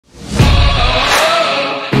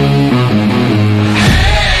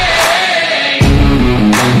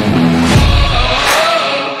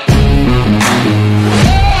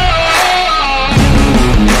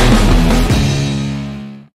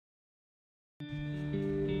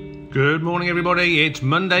Good morning everybody, it's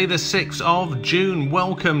Monday the 6th of June.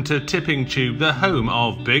 Welcome to Tipping Tube, the home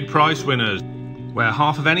of big price winners, where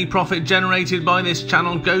half of any profit generated by this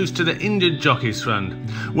channel goes to the Injured Jockeys Fund.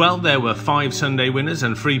 Well, there were 5 Sunday winners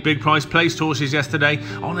and 3 big price placed horses yesterday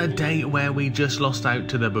on a day where we just lost out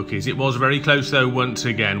to the bookies. It was very close though once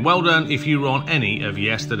again. Well done if you were on any of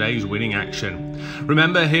yesterday's winning action.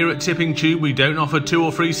 Remember, here at Tipping Tube we don't offer 2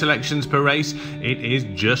 or 3 selections per race, it is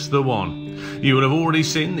just the one. You will have already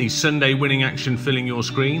seen the Sunday winning action filling your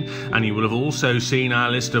screen, and you will have also seen our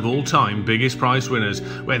list of all-time biggest prize winners,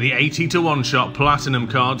 where the 80 to 1 shot Platinum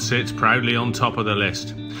card sits proudly on top of the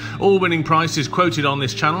list. All winning prices quoted on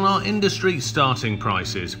this channel are industry starting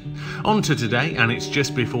prices. On to today, and it's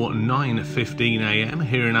just before 9:15 AM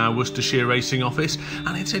here in our Worcestershire racing office,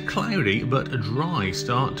 and it's a cloudy but a dry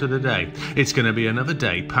start to the day. It's going to be another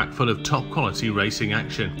day packed full of top quality racing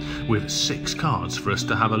action, with 6 cards for us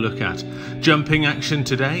to have a look at. Jumping action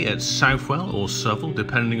today at Southwell or Southwell,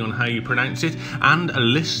 depending on how you pronounce it, and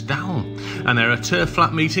Listowel. And there are turf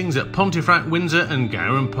flat meetings at Pontefract, Windsor and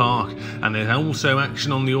Gowran Park, and there's also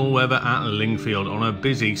action on the all-weather at Lingfield on a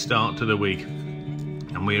busy start to the week.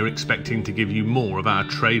 And we are expecting to give you more of our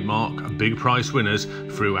trademark big price winners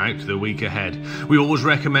throughout the week ahead. We always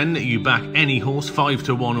recommend that you back any horse 5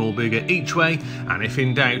 to 1 or bigger each way, and if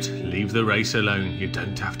in doubt, leave the race alone. You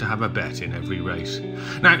don't have to have a bet in every race.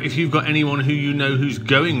 Now, if you've got anyone who you know who's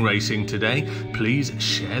going racing today, please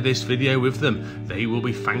share this video with them. They will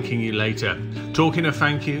be thanking you later. Talking of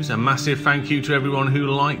thank yous, a massive thank you to everyone who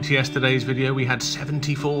liked yesterday's video. We had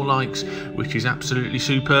 74 likes, which is absolutely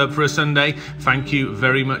superb for a Sunday. Thank you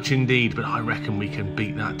very much indeed, but I reckon we can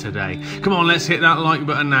beat that today. Come on, let's hit that like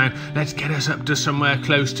button now. Let's get us up to somewhere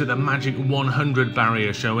close to the magic 100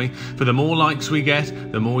 barrier, shall we? For the more likes we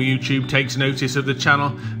get, the more YouTube takes notice of the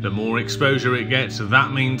channel, the more exposure it gets.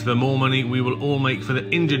 That means the more money we will all make for the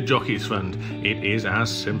Injured Jockeys Fund. It is as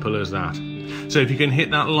simple as that. So if you can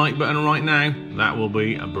hit that like button right now, that will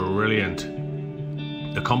be brilliant.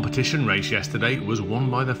 The competition race yesterday was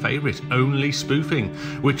won by the favourite, Only Spoofing,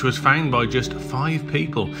 which was found by just 5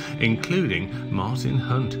 people, including Martin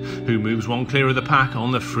Hunt, who moves 1 clear of the pack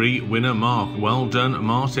on the free winner mark. Well done,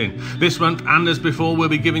 Martin. This month, and as before, we'll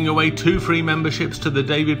be giving away 2 free memberships to the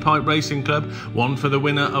David Pipe Racing Club, 1 for the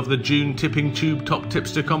winner of the June Tipping Tube Top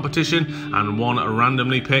Tipster competition, and 1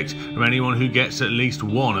 randomly picked from anyone who gets at least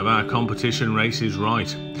 1 of our competition races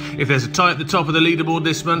right. If there's a tie at the top of the leaderboard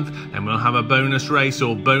this month, then we'll have a bonus race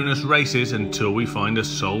or bonus races until we find a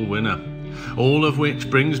sole winner. All of which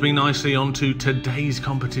brings me nicely on to today's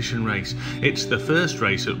competition race. It's the first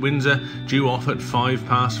race at Windsor, due off at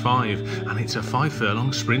 5:05, and it's a 5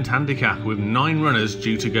 furlong sprint handicap with 9 runners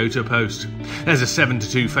due to go to post. There's a 7 to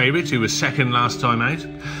 2 favourite who was second last time out.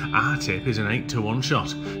 Our tip is an 8 to 1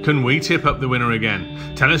 shot. Can we tip up the winner again?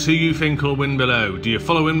 Tell us who you think will win below. Do you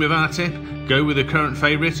follow in with our tip, go with the current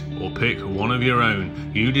favourite, or pick one of your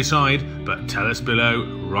own? You decide, but tell us below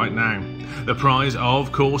right now. The prize,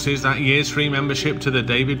 of course, is that year's free membership to the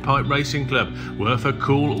David Pipe Racing Club, worth a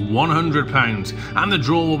cool £100, and the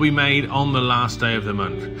draw will be made on the last day of the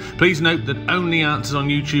month. Please note that only answers on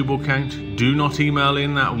YouTube will count. Do not email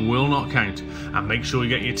in, that will not count. And make sure you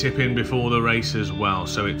get your tip in before the race as well.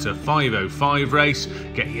 So it's a 5:05 race.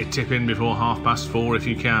 Get your tip in before 4:30 if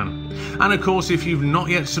you can. And of course, if you've not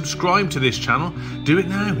yet subscribed to this channel, do it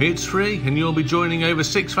now. It's free, and you'll be joining over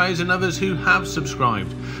 6,000 others who have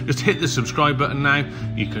subscribed. Just hit the subscribe button now.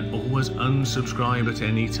 You can always unsubscribe at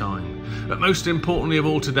any time. But most importantly of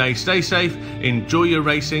all today, stay safe, enjoy your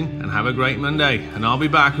racing, and have a great Monday. And I'll be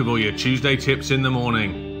back with all your Tuesday tips in the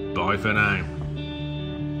morning. Bye for now.